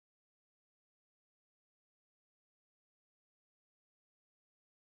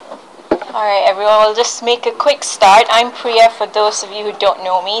All right, everyone, we'll just make a quick start. I'm Priya, for those of you who don't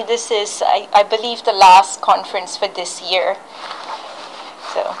know me. This is, I believe, the last conference for this year.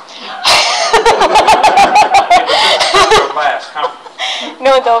 So.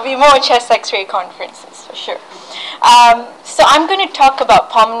 No, there'll be more chest x-ray conferences, for sure. So I'm going to talk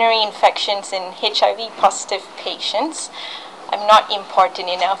about pulmonary infections in HIV positive patients. I'm not important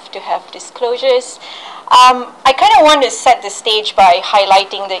enough to have disclosures. I kind of want to set the stage by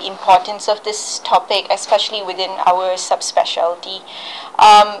highlighting the importance of this topic, especially within our subspecialty.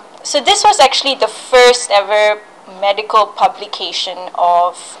 So this was actually the first ever medical publication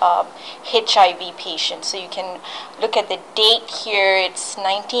of HIV patients. So you can look at the date here, it's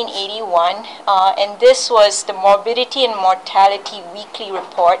 1981, and this was the Morbidity and Mortality Weekly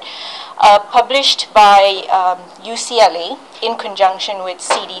Report published by UCLA in conjunction with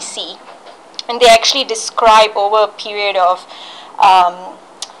CDC. And they actually describe over a period of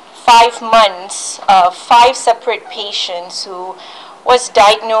 5 months, 5 separate patients who was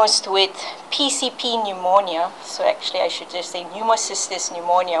diagnosed with PCP pneumonia. So actually I should just say pneumocystis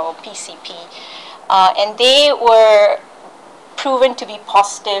pneumonia, or PCP. And they were proven to be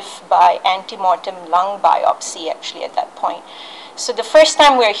positive by antemortem lung biopsy actually at that point. So the first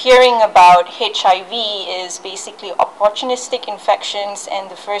time we're hearing about HIV is basically opportunistic infections, and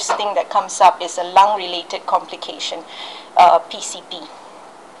the first thing that comes up is a lung-related complication, PCP.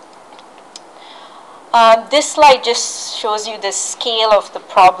 This slide just shows you the scale of the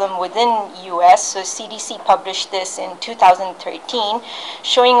problem within US. So CDC published this in 2013,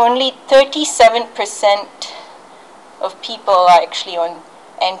 showing only 37% of people are actually on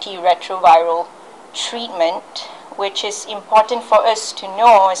antiretroviral treatment, which is important for us to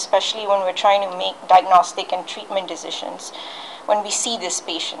know, especially when we're trying to make diagnostic and treatment decisions when we see these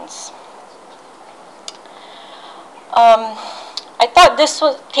patients. I thought this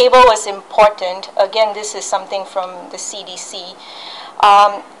table was important. Again, this is something from the CDC,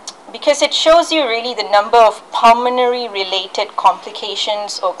 because it shows you really the number of pulmonary-related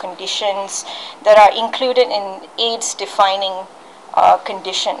complications or conditions that are included in AIDS-defining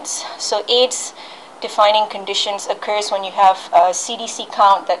conditions. So AIDS-defining conditions occurs when you have a CDC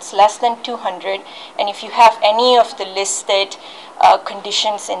count that's less than 200, and if you have any of the listed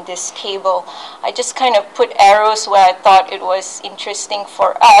conditions in this table. I just kind of put arrows where I thought it was interesting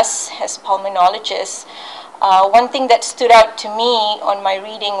for us as pulmonologists. One thing that stood out to me on my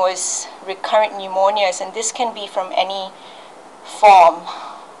reading was recurrent pneumonias, and this can be from any form.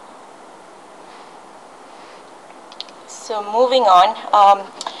 So moving on,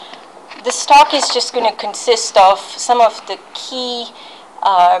 this talk is just going to consist of some of the key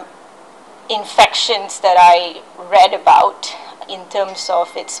infections that I read about in terms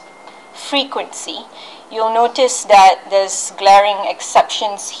of its frequency. You'll notice that there's glaring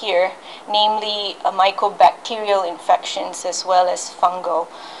exceptions here, namely mycobacterial infections as well as fungal.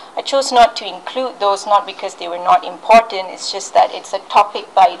 I chose not to include those, not because they were not important, it's just that it's a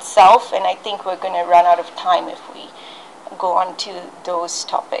topic by itself, and I think we're going to run out of time if we go on to those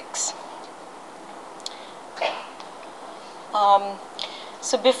topics.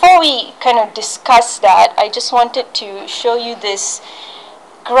 So before we kind of discuss that, I just wanted to show you this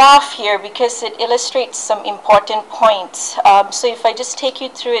graph here because it illustrates some important points. So if I just take you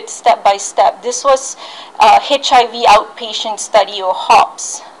through it step by step, this was a HIV outpatient study, or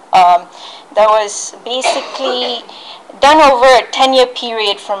HOPS, that was basically done over a 10-year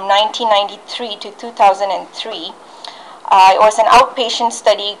period from 1993 to 2003. It was an outpatient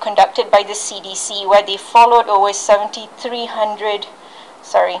study conducted by the CDC where they followed over 7,300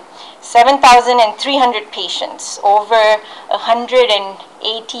 patients, over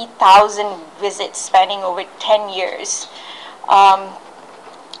 180,000 visits spanning over 10 years.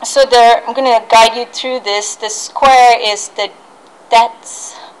 So I'm going to guide you through this. The square is the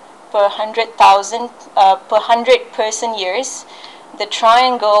deaths per 100,000, per 100 person years. The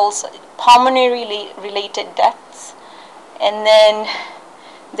triangles, pulmonary related deaths. And then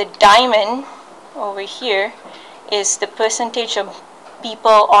the diamond over here is the percentage of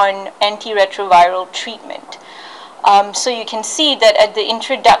people on antiretroviral treatment. So you can see that at the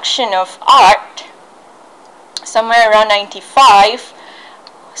introduction of ART, somewhere around 95,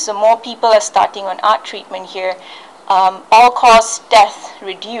 so more people are starting on ART treatment here, all-cause death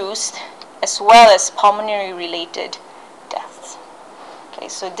reduced, as well as pulmonary related deaths. Okay,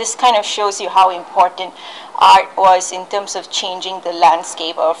 so this kind of shows you how important ART was in terms of changing the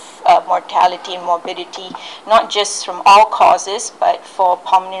landscape of mortality and morbidity, not just from all causes, but for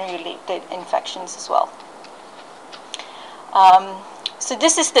pulmonary-related infections as well. So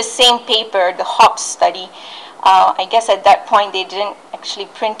this is the same paper, the HOPS study. I guess at that point they didn't actually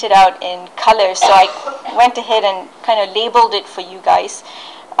printed out in color, so I went ahead and kind of labeled it for you guys.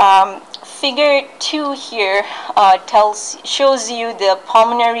 Figure 2 here shows you the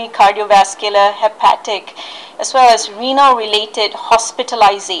pulmonary, cardiovascular, hepatic, as well as renal-related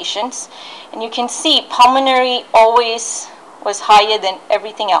hospitalizations. And you can see pulmonary always was higher than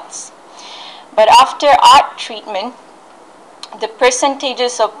everything else. But after ART treatment, the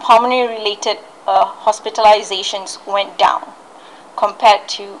percentages of pulmonary-related hospitalizations went down compared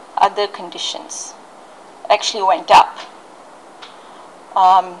to other conditions. Actually went up.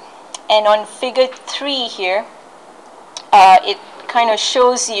 And on figure 3 here, it kind of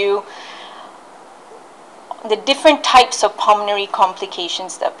shows you the different types of pulmonary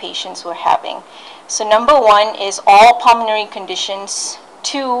complications that patients were having. So number 1 is all pulmonary conditions.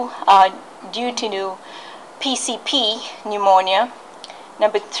 2, due to PCP pneumonia.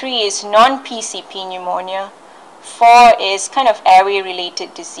 Number 3 is non-PCP pneumonia. 4 is kind of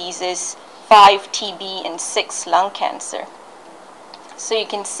airway-related diseases. 5, TB, and 6, lung cancer. So you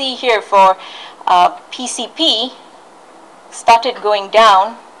can see here for PCP started going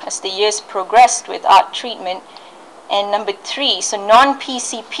down as the years progressed with ART treatment. And number 3, so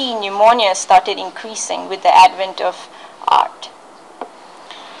non-PCP pneumonia started increasing with the advent of ART.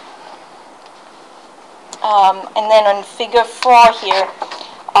 And then on figure 4 here,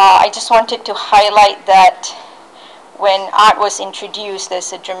 I just wanted to highlight that when ART was introduced,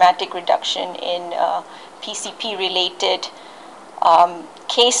 there's a dramatic reduction in PCP-related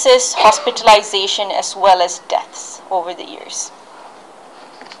cases, hospitalization, as well as deaths over the years.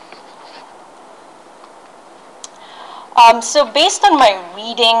 So based on my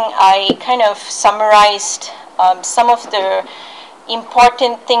reading, I kind of summarized some of the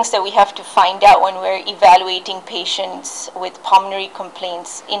important things that we have to find out when we're evaluating patients with pulmonary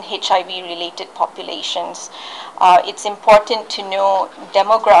complaints in HIV-related populations. It's important to know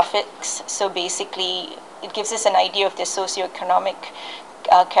demographics, so basically it gives us an idea of the socioeconomic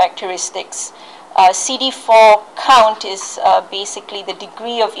characteristics. CD4 count is basically the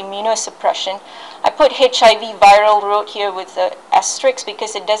degree of immunosuppression. I put HIV viral load here with the asterisk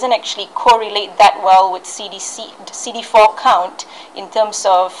because it doesn't actually correlate that well with CD4 count in terms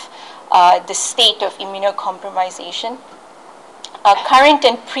of the state of immunocompromisation. Current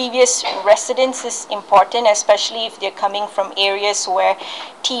and previous residents is important, especially if they're coming from areas where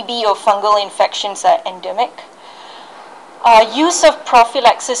TB or fungal infections are endemic. Use of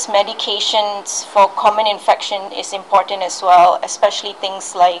prophylaxis medications for common infection is important as well, especially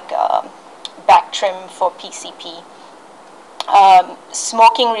things like Bactrim for PCP.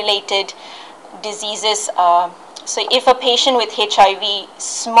 Smoking-related diseases. So if a patient with HIV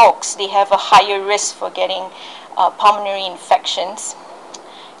smokes, they have a higher risk for getting pulmonary infections.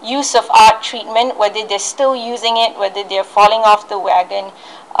 Use of ART treatment, whether they're still using it, whether they're falling off the wagon,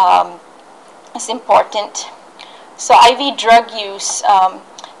 is important. So IV drug use,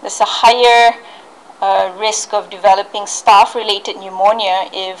 there's a higher risk of developing staph-related pneumonia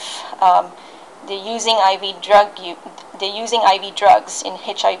if they're using IV drugs in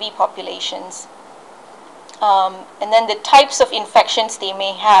HIV populations. And then the types of infections they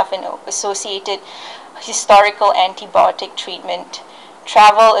may have and associated historical antibiotic treatment.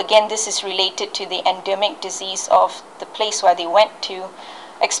 Travel, again, this is related to the endemic disease of the place where they went to.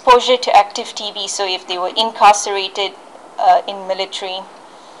 Exposure to active TB, so if they were incarcerated in military.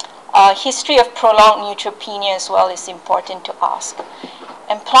 History of prolonged neutropenia as well is important to ask.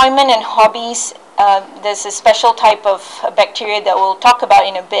 Employment and hobbies, there's a special type of bacteria that we'll talk about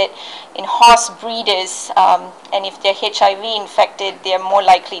in a bit in horse breeders, and if they're HIV infected, they're more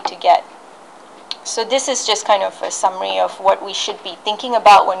likely to get. So this is just kind of a summary of what we should be thinking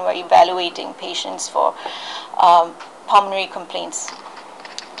about when we're evaluating patients for pulmonary complaints.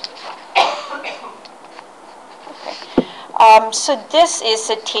 Okay. So this is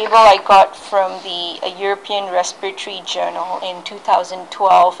a table I got from the European Respiratory Journal in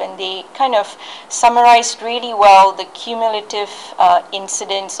 2012, and they kind of summarized really well the cumulative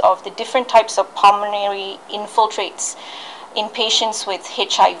incidence of the different types of pulmonary infiltrates in patients with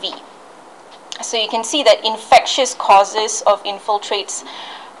HIV. So you can see that infectious causes of infiltrates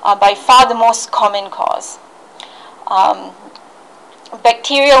are by far the most common cause.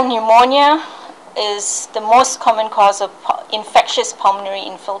 Bacterial pneumonia is the most common cause of infectious pulmonary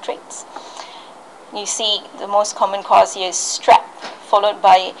infiltrates. You see the most common cause here is strep, followed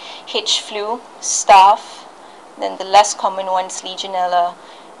by H. flu, staph, then the less common ones, Legionella,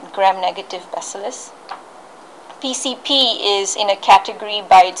 and gram-negative bacillus. PCP is in a category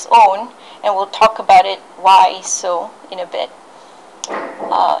by its own, and we'll talk about it why so in a bit.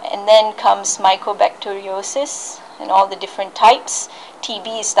 And then comes mycobacteriosis, and all the different types.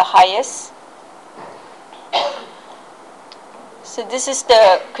 TB is the highest. So this is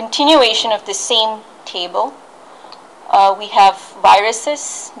the continuation of the same table. We have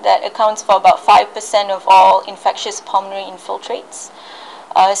viruses that accounts for about 5% of all infectious pulmonary infiltrates.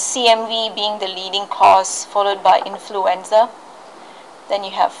 CMV being the leading cause, followed by influenza. Then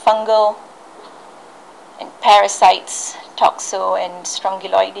you have fungal and parasites, toxo and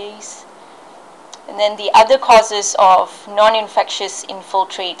strongyloides. And then the other causes of non-infectious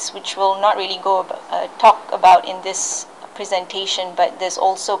infiltrates, which we'll not really talk about in this presentation, but there's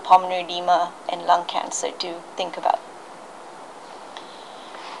also pulmonary edema and lung cancer to think about.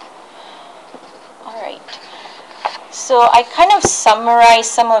 All right. So I kind of summarize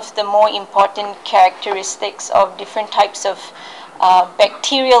some of the more important characteristics of different types of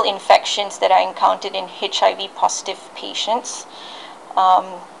bacterial infections that are encountered in HIV positive patients.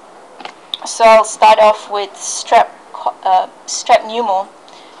 So I'll start off with strep pneumo.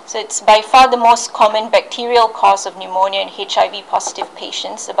 So it's by far the most common bacterial cause of pneumonia in HIV positive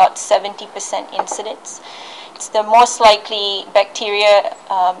patients, about 70% incidence. It's the most likely bacteria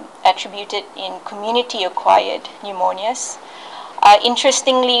attributed in community-acquired pneumonias.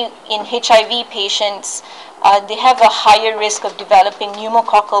 Interestingly, in HIV patients, they have a higher risk of developing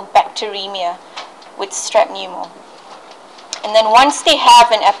pneumococcal bacteremia with strep pneumo. And then once they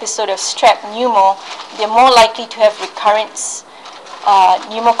have an episode of strep pneumo, they're more likely to have recurrence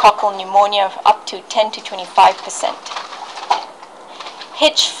pneumococcal pneumonia of up to 10 to 25%.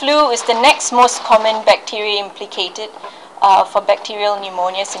 H. flu is the next most common bacteria implicated for bacterial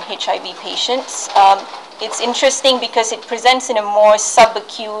pneumonias in HIV patients. It's interesting because it presents in a more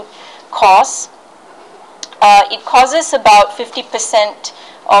subacute cause. It causes about 50%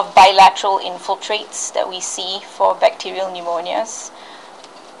 of bilateral infiltrates that we see for bacterial pneumonias.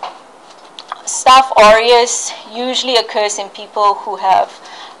 Staph aureus usually occurs in people who have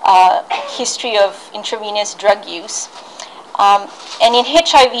a history of intravenous drug use. And in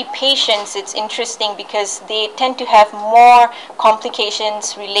HIV patients, it's interesting because they tend to have more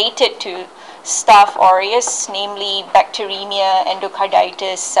complications related to Staph aureus, namely bacteremia,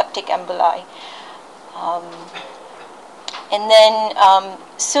 endocarditis, septic emboli. And then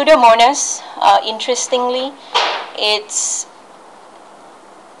Pseudomonas, interestingly, it's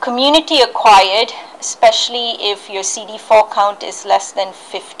community acquired, especially if your CD4 count is less than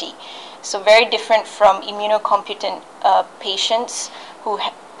 50. So very different from immunocompetent patients who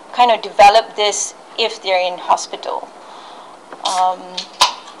kind of develop this if they're in hospital.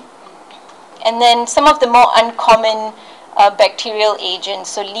 And then some of the more uncommon bacterial agents.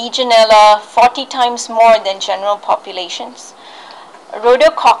 So Legionella, 40 times more than general populations.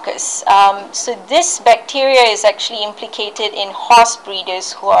 Rhodococcus. So this bacteria is actually implicated in horse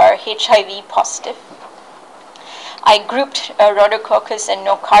breeders who are HIV positive. I grouped Rhodococcus and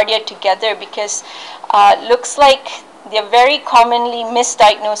nocardia together because looks like they're very commonly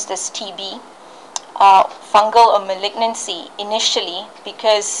misdiagnosed as TB, fungal or malignancy initially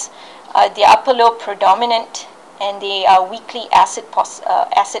because the upper lobe predominant and they are weakly acid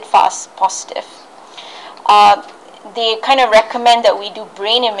fast positive. They kind of recommend that we do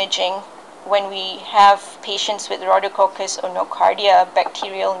brain imaging when we have patients with Rhodococcus or nocardia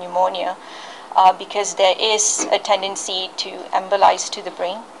bacterial pneumonia because there is a tendency to embolize to the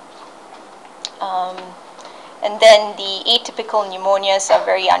brain. And then the atypical pneumonias are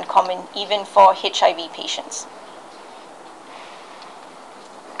very uncommon even for HIV patients.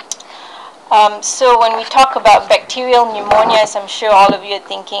 So when we talk about bacterial pneumonias, I'm sure all of you are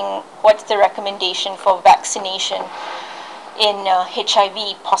thinking, what's the recommendation for vaccination in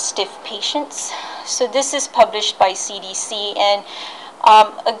HIV positive patients? So this is published by CDC, and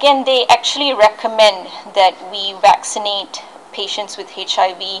again, they actually recommend that we vaccinate patients with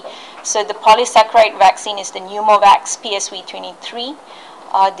HIV. So the polysaccharide vaccine is the Pneumovax PSV23.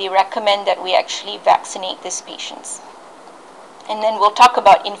 They recommend that we actually vaccinate these patients. And then we'll talk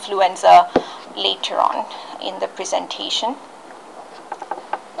about influenza later on in the presentation.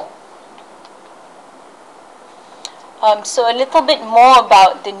 So a little bit more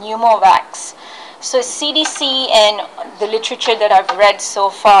about the Pneumovax. So CDC and the literature that I've read so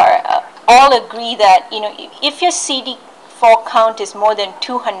far all agree that if your CD4 count is more than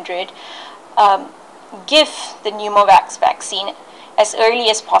 200, give the Pneumovax vaccine as early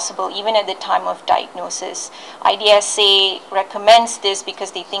as possible, even at the time of diagnosis. IDSA recommends this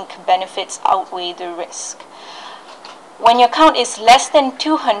because they think benefits outweigh the risk. When your count is less than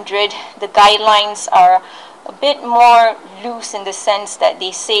 200, the guidelines are a bit more loose in the sense that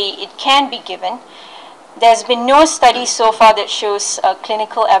they say it can be given. There's been no study so far that shows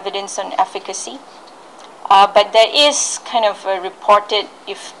clinical evidence on efficacy. But there is kind of a reported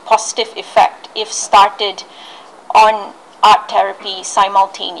positive effect if started on art therapy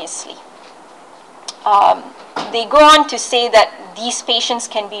simultaneously. They go on to say that these patients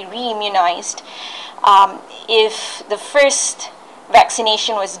can be re-immunized if the first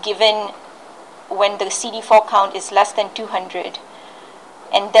vaccination was given when the CD4 count is less than 200,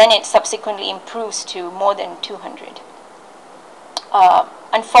 and then it subsequently improves to more than 200.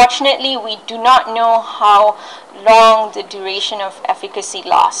 Unfortunately, we do not know how long the duration of efficacy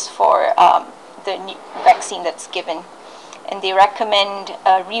lasts for the vaccine that's given, and they recommend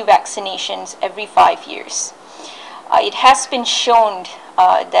revaccinations every 5 years. It has been shown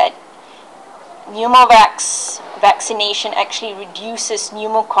that pneumovax vaccination actually reduces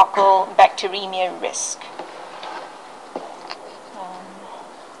pneumococcal bacteremia risk.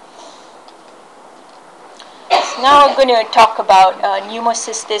 So now we're going to talk about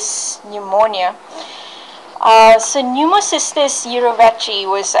pneumocystis pneumonia. So pneumocystis jirovecii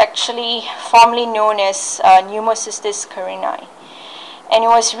was actually formerly known as pneumocystis carinii, and it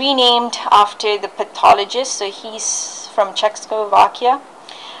was renamed after the pathologist. So he's from Czechoslovakia,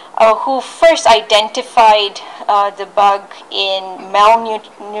 who first identified the bug in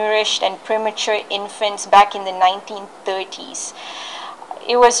malnourished and premature infants back in the 1930s.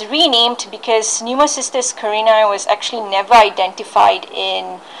 It was renamed because pneumocystis carinii was actually never identified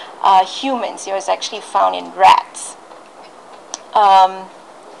in humans. It was actually found in rats.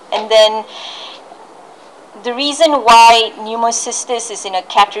 And then the reason why pneumocystis is in a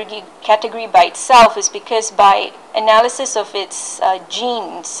category by itself is because by analysis of its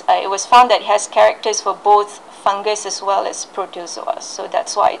genes, it was found that it has characters for both fungus as well as protozoa. So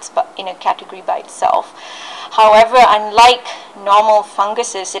that's why it's in a category by itself. However, unlike normal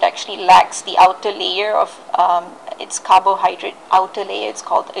funguses, it actually lacks the outer layer of its carbohydrate outer layer. It's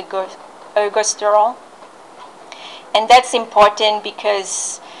called ergosterol. And that's important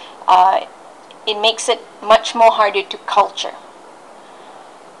because it makes it much more harder to culture.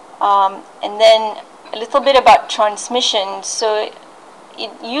 And then a little bit about transmission. So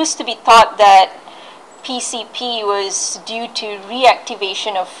it used to be thought that PCP was due to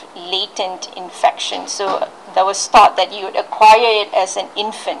reactivation of latent infection. So that was thought that you would acquire it as an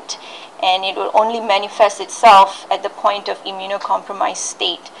infant, and it will only manifest itself at the point of immunocompromised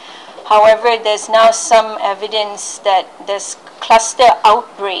state. However, there's now some evidence that there's cluster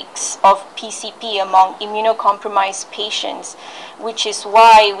outbreaks of PCP among immunocompromised patients, which is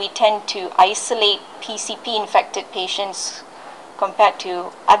why we tend to isolate PCP-infected patients compared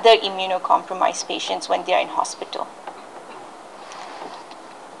to other immunocompromised patients when they are in hospital.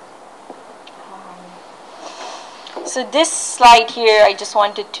 So this slide here, I just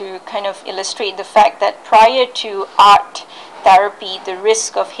wanted to kind of illustrate the fact that prior to ART therapy, the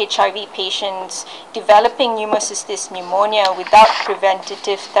risk of HIV patients developing pneumocystis pneumonia without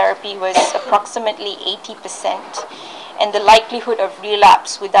preventative therapy was approximately 80%, and the likelihood of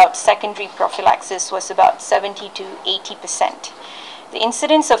relapse without secondary prophylaxis was about 70 to 80%. The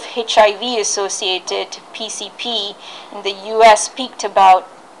incidence of HIV-associated PCP in the US peaked about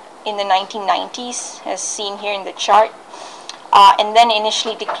in the 1990s, as seen here in the chart, and then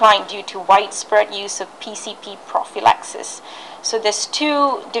initially declined due to widespread use of PCP prophylaxis. So there's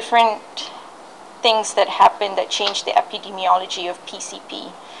two different things that happened that changed the epidemiology of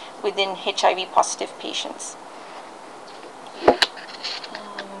PCP within HIV-positive patients.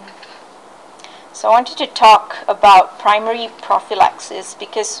 So I wanted to talk about primary prophylaxis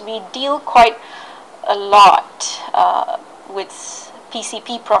because we deal quite a lot with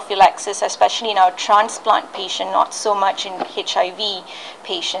PCP prophylaxis, especially in our transplant patient, not so much in HIV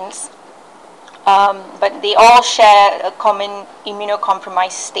patients. But they all share a common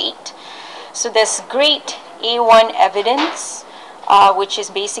immunocompromised state. So there's great A1 evidence, which is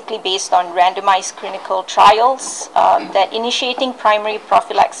basically based on randomized clinical trials, that initiating primary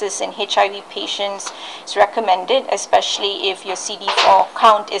prophylaxis in HIV patients is recommended, especially if your CD4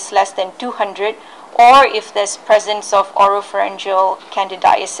 count is less than 200, or if there's presence of oropharyngeal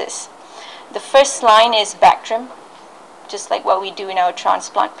candidiasis. The first line is Bactrim, just like what we do in our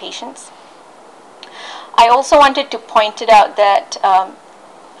transplant patients. I also wanted to point it out that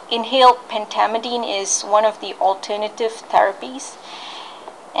inhaled pentamidine is one of the alternative therapies.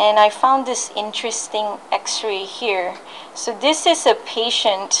 And I found this interesting x-ray here. So this is a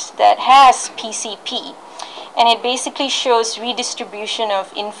patient that has PCP. And it basically shows redistribution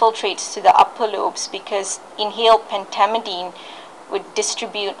of infiltrates to the upper lobes because inhaled pentamidine would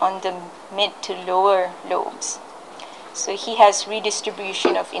distribute on the mid to lower lobes. So he has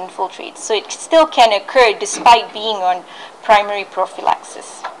redistribution of infiltrates. So it still can occur despite being on primary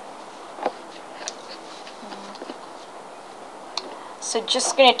prophylaxis. So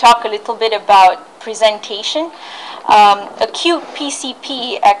just going to talk a little bit about presentation. Acute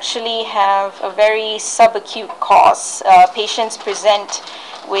PCP actually have a very subacute course. Patients present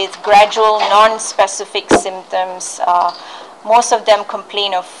with gradual non-specific symptoms. Most of them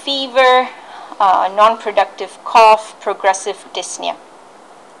complain of fever, non-productive cough, progressive dyspnea.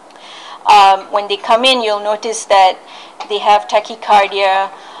 When they come in, you'll notice that they have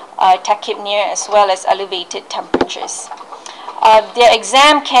tachycardia, tachypnea, as well as elevated temperatures. Their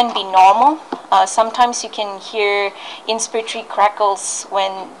exam can be normal. Sometimes you can hear inspiratory crackles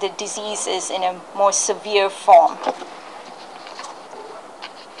when the disease is in a more severe form.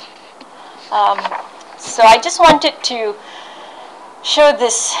 So I just wanted to show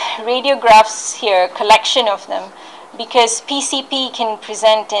this radiographs here, a collection of them, because PCP can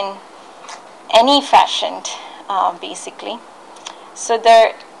present in any fashion, basically. So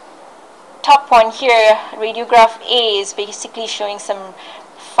the top one here, radiograph A, is basically showing some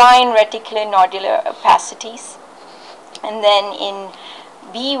fine reticular nodular opacities. And then in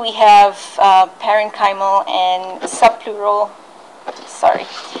B, we have parenchymal and subpleural. Sorry.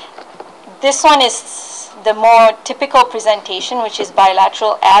 This one is the more typical presentation, which is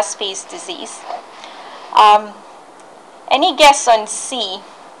bilateral air-space disease. Any guess on C?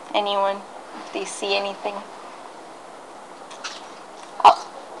 Anyone? If they see anything? Oh,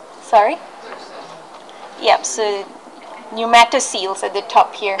 sorry? Yep, so pneumatoceles at the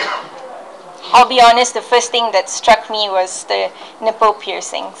top here. I'll be honest, the first thing that struck me was the nipple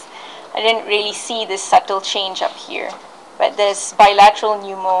piercings. I didn't really see this subtle change up here, but there's bilateral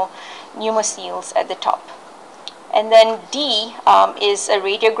pneumoceles at the top. And then D is a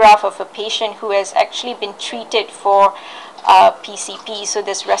radiograph of a patient who has actually been treated for PCP, so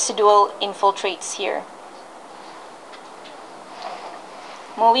there's residual infiltrates here.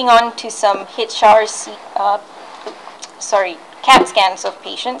 Moving on to some CAT scans of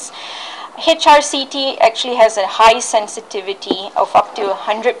patients. HRCT actually has a high sensitivity of up to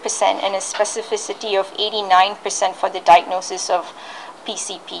 100% and a specificity of 89% for the diagnosis of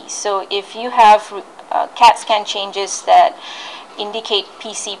PCP. So if you have CAT scan changes that indicate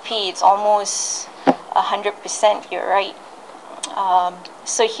PCP, it's almost 100%, you're right.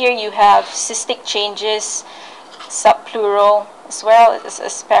 So here you have cystic changes, subpleural, as well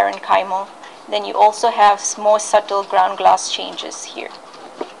as parenchymal. Then you also have more subtle ground glass changes here.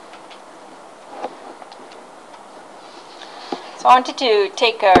 So I wanted to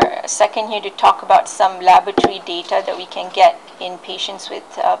take a second here to talk about some laboratory data that we can get in patients with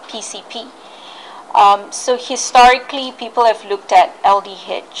PCP. So historically, people have looked at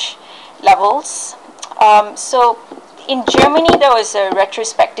LDH levels. So in Germany, there was a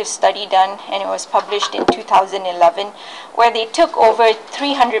retrospective study done, and it was published in 2011, where they took over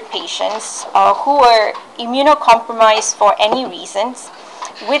 300 patients who were immunocompromised for any reasons,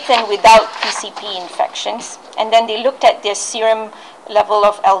 with and without PCP infections. And then they looked at their serum level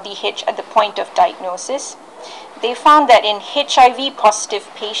of LDH at the point of diagnosis. They found that in HIV positive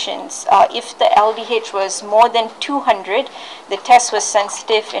patients, if the LDH was more than 200, the test was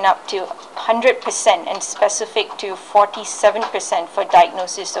sensitive in up to 100% and specific to 47% for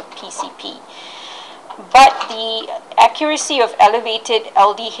diagnosis of PCP. But the accuracy of elevated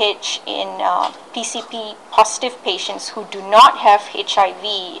LDH in PCP positive patients who do not have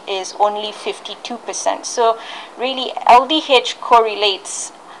HIV is only 52%. So really, LDH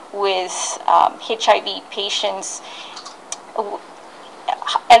correlates with HIV patients.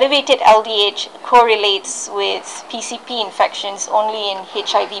 Elevated LDH correlates with PCP infections only in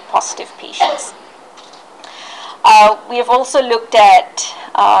HIV positive patients. We have also looked at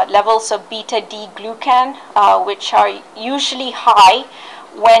levels of beta-D-glucan, which are usually high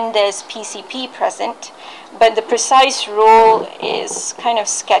when there's PCP present, but the precise role is kind of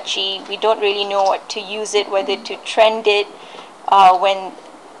sketchy. We don't really know what to use it, whether to trend it when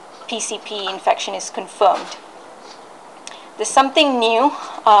PCP infection is confirmed. There's something new.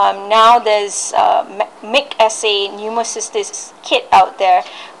 Now there's MIC assay pneumocystis kit out there,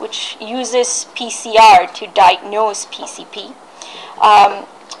 which uses PCR to diagnose PCP.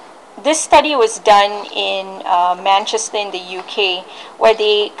 This study was done in Manchester in the UK, where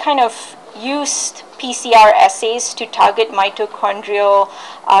they kind of used PCR assays to target mitochondrial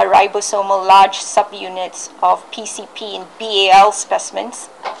ribosomal large subunits of PCP in BAL specimens.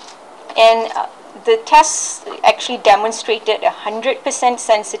 And the tests actually demonstrated 100%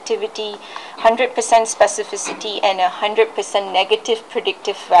 sensitivity, 100% specificity, and 100% negative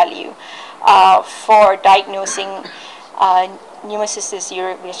predictive value for diagnosing pneumocystis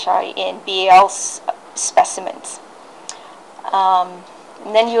cerevisiae in BAL specimens. And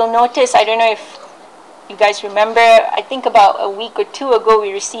then you'll notice, I don't know if you guys remember, I think about a week or two ago,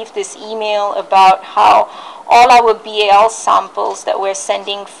 we received this email about how all our BAL samples that we're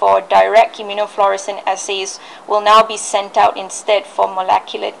sending for direct immunofluorescent assays will now be sent out instead for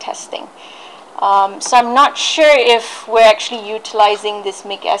molecular testing. So I'm not sure if we're actually utilizing this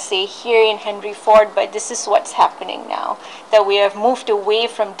MIC assay here in Henry Ford, but this is what's happening now, that we have moved away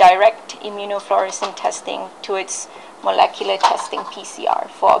from direct immunofluorescent testing to its molecular testing PCR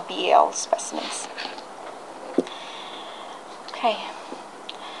for BAL specimens. Okay.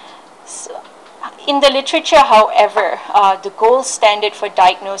 So, in the literature, however, the gold standard for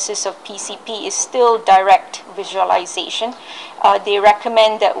diagnosis of PCP is still direct visualization. They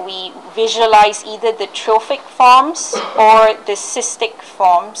recommend that we visualize either the trophic forms or the cystic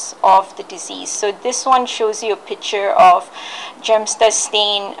forms of the disease. So this one shows you a picture of Gemsta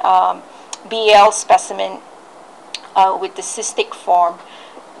stain BAL specimen with the cystic form.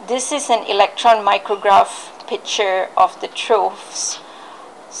 This is an electron micrograph picture of the trophs.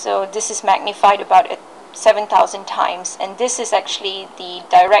 So this is magnified about 7,000 times, and this is actually the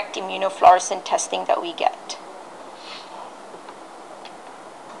direct immunofluorescent testing that we get.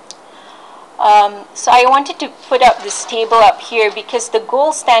 So I wanted to put up this table up here because the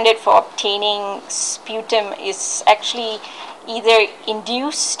gold standard for obtaining sputum is actually either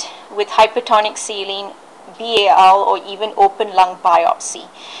induced with hypertonic saline, BAL, or even open lung biopsy.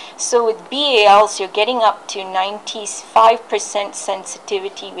 So with BALs, you're getting up to 95%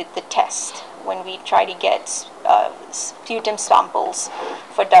 sensitivity with the test when we try to get sputum samples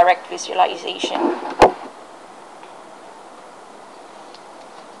for direct visualization.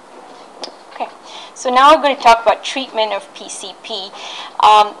 Okay, so now we're going to talk about treatment of PCP.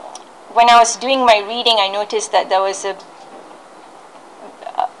 When I was doing my reading, I noticed that there was a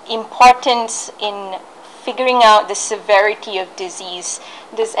importance in figuring out the severity of disease.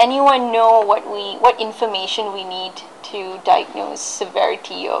 Does anyone know what information we need to diagnose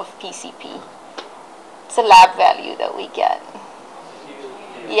severity of PCP? It's a lab value that we get.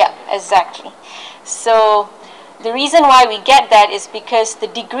 Yeah, exactly. So the reason why we get that is because the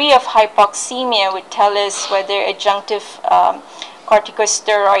degree of hypoxemia would tell us whether adjunctive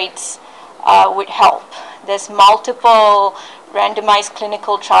corticosteroids would help. There's multiple randomized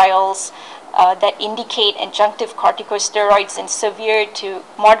clinical trials that indicate adjunctive corticosteroids in severe to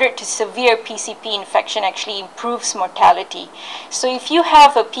moderate to severe PCP infection actually improves mortality. So if you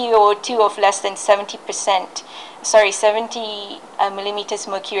have a PaO2 of less than 70 millimeters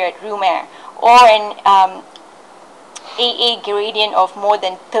mercury at room air, or an AA gradient of more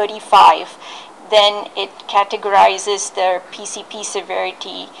than 35, then it categorizes the PCP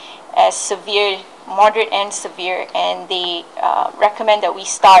severity as severe, moderate, and severe, and they recommend that we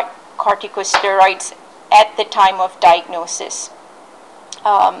start corticosteroids at the time of diagnosis.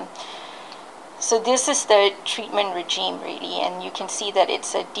 So this is the treatment regime really, and you can see that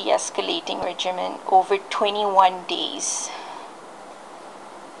it's a de-escalating regimen over 21 days.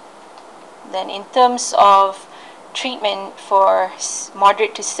 Then in terms of treatment for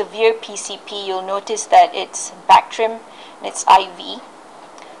moderate to severe PCP, you'll notice that it's Bactrim and it's IV.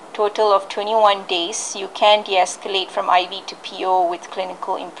 Total of 21 days. You can de-escalate from IV to PO with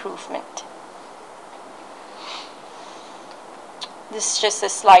clinical improvement. This is just a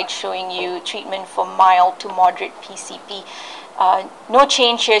slide showing you treatment for mild to moderate PCP. No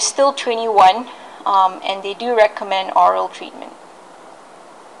change here, still 21, and they do recommend oral treatment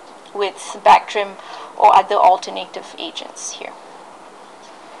with Bactrim or other alternative agents here.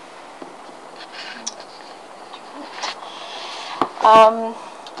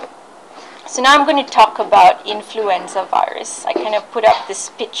 So now I'm going to talk about influenza virus. I kind of put up this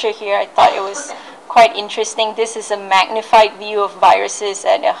picture here. I thought it was quite interesting. This is a magnified view of viruses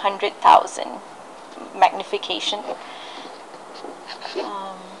at 100,000 magnification.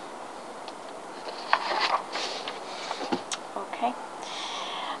 Okay.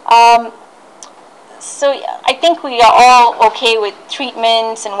 So I think we are all okay with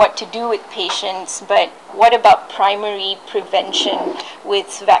treatments and what to do with patients, but what about primary prevention with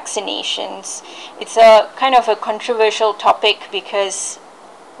vaccinations? It's a kind of a controversial topic because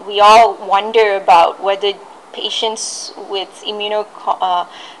we all wonder about whether patients with who are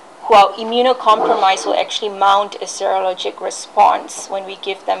immunocompromised will actually mount a serologic response when we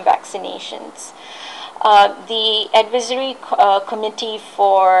give them vaccinations. The Advisory Committee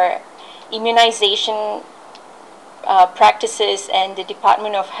for Immunization Practices and the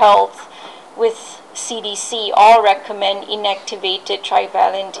Department of Health with CDC all recommend inactivated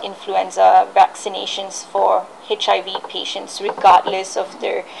trivalent influenza vaccinations for HIV patients regardless of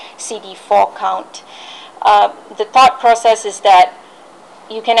their CD4 count. The thought process is that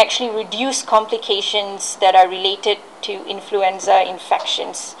you can actually reduce complications that are related to influenza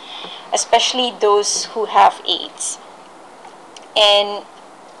infections, especially those who have AIDS. And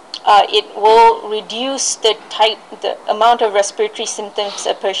it will reduce the amount of respiratory symptoms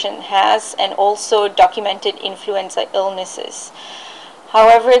a patient has, and also documented influenza illnesses.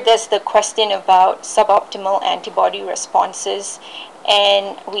 However, there's the question about suboptimal antibody responses,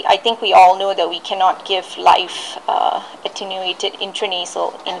 and I think we all know that we cannot give live attenuated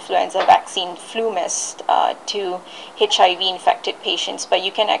intranasal influenza vaccine FluMist to HIV-infected patients, but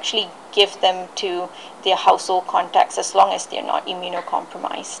you can actually give them to their household contacts as long as they're not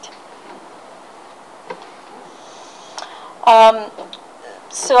immunocompromised.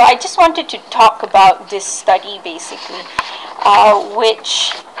 So I just wanted to talk about this study basically,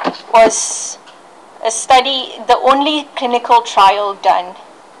 which was a study, the only clinical trial done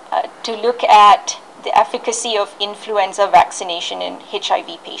to look at the efficacy of influenza vaccination in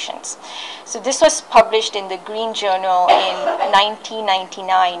HIV patients. So this was published in the Green Journal in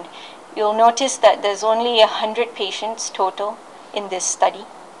 1999. You'll notice that there's only 100 patients total in this study.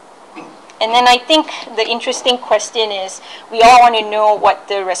 And then I think the interesting question is, we all want to know what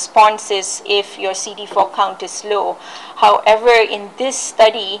the response is if your CD4 count is low. However, in this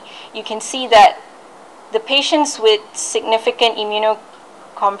study, you can see that the patients with significant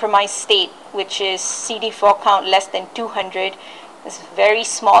immunocompromised state, which is CD4 count less than 200, is a very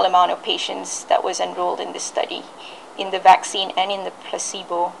small amount of patients that was enrolled in this study, in the vaccine and in the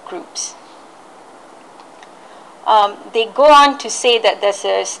placebo groups. They go on to say that there's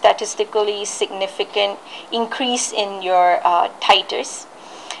a statistically significant increase in your titers,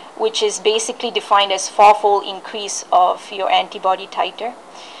 which is basically defined as 4-fold increase of your antibody titer.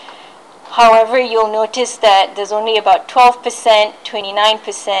 However, you'll notice that there's only about 12%,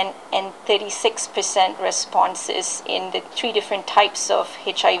 29%, and 36% responses in the 3 different types of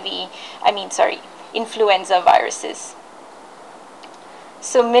influenza viruses.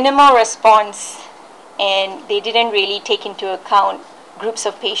 So minimal response, and they didn't really take into account groups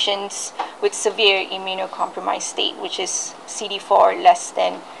of patients with severe immunocompromised state, which is CD4 less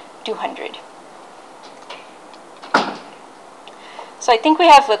than 200. So I think we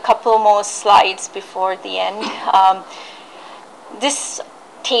have a couple more slides before the end. This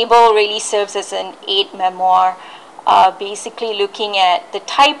table really serves as an aid memoir, basically looking at the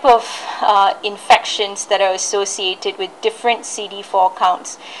type of infections that are associated with different CD4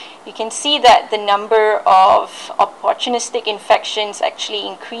 counts. You can see that the number of opportunistic infections actually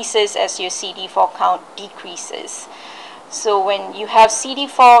increases as your CD4 count decreases. So when you have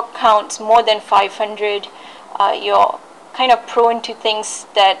CD4 counts more than 500, you're kind of prone to things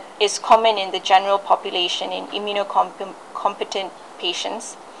that is common in the general population in immunocompetent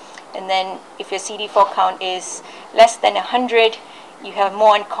patients. And then if your CD4 count is less than 100, you have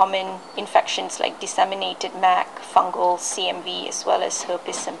more uncommon infections like disseminated MAC, fungal, CMV, as well as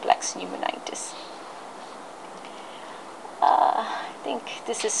herpes simplex pneumonitis. I think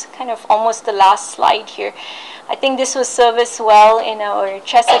this is kind of almost the last slide here. I think this will serve us well in our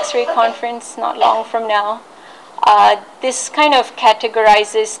chest X-ray conference not long from now. This kind of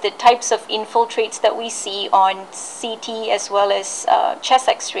categorizes the types of infiltrates that we see on CT as well as chest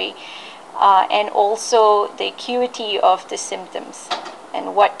X-ray, and also the acuity of the symptoms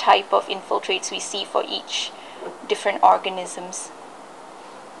and what type of infiltrates we see for each different organisms.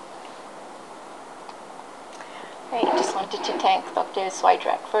 Right, I just wanted to thank Dr.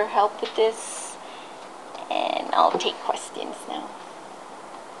 Swidrak for help with this, and I'll take questions now.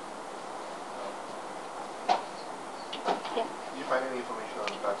 Did you find any information on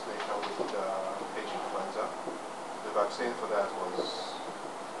the vaccination with H influenza? The vaccine for that was,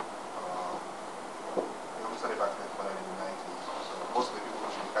 we started vaccinating for that in the 90s. So most of the people who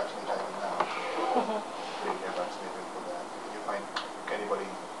should be catching HIV now, they get vaccinated for that. Did you find anybody?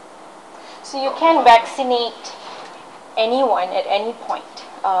 So you can vaccinate anyone at any point,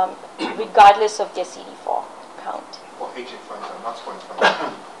 regardless of their CD4 count. For H influenza, not for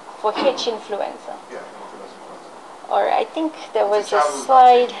influenza. For H influenza. Yeah, hemophilus influenza. Or I think there was a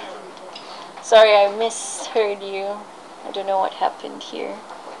slide. Sorry, I misheard you. I don't know what happened here.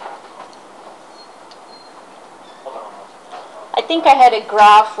 I think I had a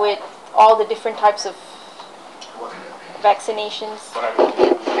graph with all the different types of vaccinations.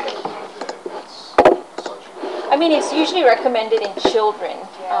 I mean, it's usually recommended in children,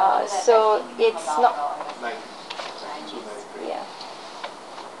 so it's not. Yeah.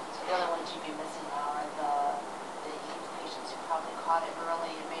 The only ones you'd be missing are the patients who probably caught it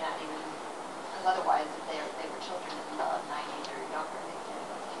early and may not even, because otherwise if they were children in the 90s or younger, they get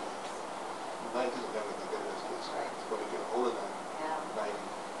those kids. 90s are never going to get those kids, right? But they get older than. Yeah. 90.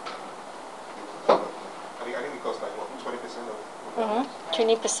 I think it costs like, what, 20% of Mm-hmm.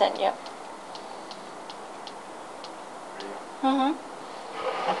 20%, yeah. Mm-hmm.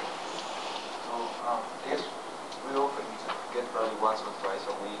 So, yes, we often get probably once or twice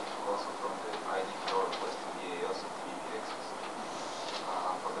a week also from the ID floor requesting BALs and TBXs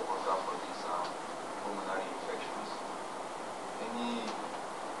for the workup for these pulmonary infections. Any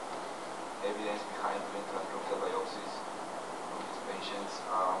evidence behind doing transbronchial biopsies of these patients?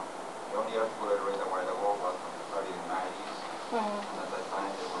 The only article I read a while ago was from the early 90s, and at that time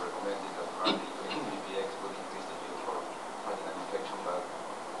they were recommending that probably doing TBX would increase the yield for finding an infection, but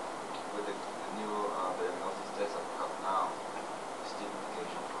with the new diagnosis tests that we have now, still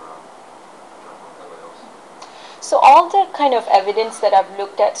indication for transbronchial biopsy. So all the kind of evidence that I've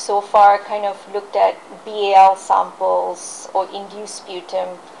looked at so far kind of looked at BAL samples or induced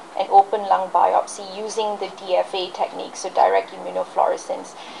sputum and open lung biopsy using the DFA technique, so direct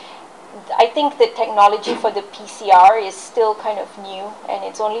immunofluorescence. I think the technology for the PCR is still kind of new and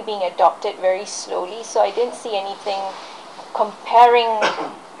it's only being adopted very slowly, so I didn't see anything comparing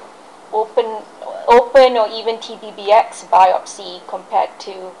open or even TBBX biopsy compared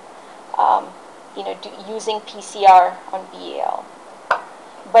to using PCR on BAL.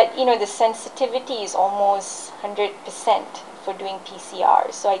 But the sensitivity is almost 100% for doing PCR.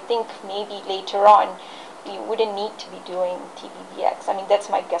 So I think maybe later on we wouldn't need to be doing TBBX. I mean,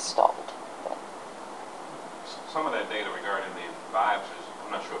 that's my gestalt. But. Some of that data regarding the biopsies, I'm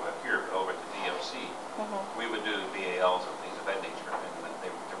not sure about here, but over at the DFC, we would do BALs and things of that nature, and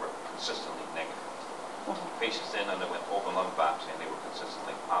they were consistently negative. Patients then underwent open lung biopsy, and they were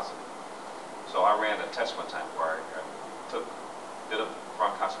consistently positive. So I ran a test one time where I did a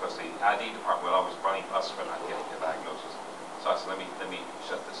bronchoscopy. The ID department was always running us for not getting the diagnosis. So I said, let me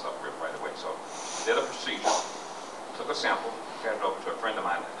shut this up right away. So I did a procedure, took a sample, carried it over to a friend of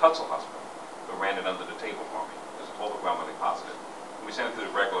mine at Hudson Hospital, who ran it under the table for me. It was overwhelmingly positive. And we sent it through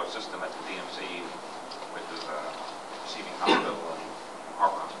the regular system at the DMC, which is a receiving hospital and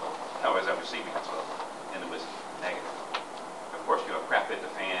Harvard Hospital. No, it was a receiving hospital, and it was negative. Of course, crap hit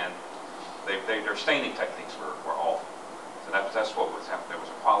the fan. Their staining techniques were awful. So that's what was happening. There was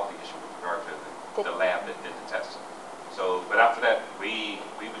a quality issue with regard to the lab that did the test. So, but after that, we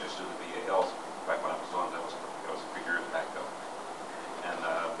would just do the BALs. Back when I was doing that was a few years back though, and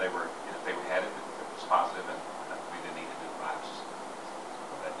they had it. It was positive, and we didn't need to do biopsies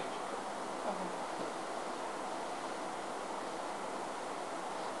of that nature.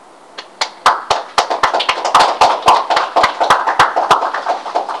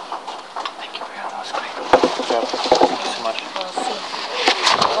 Thank you, Brianna. That was great. Good job. Thank you so much. We'll see.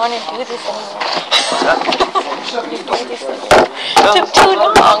 I want to do this anymore. What's that? It took too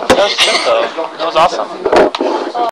long. That was good though. That was awesome.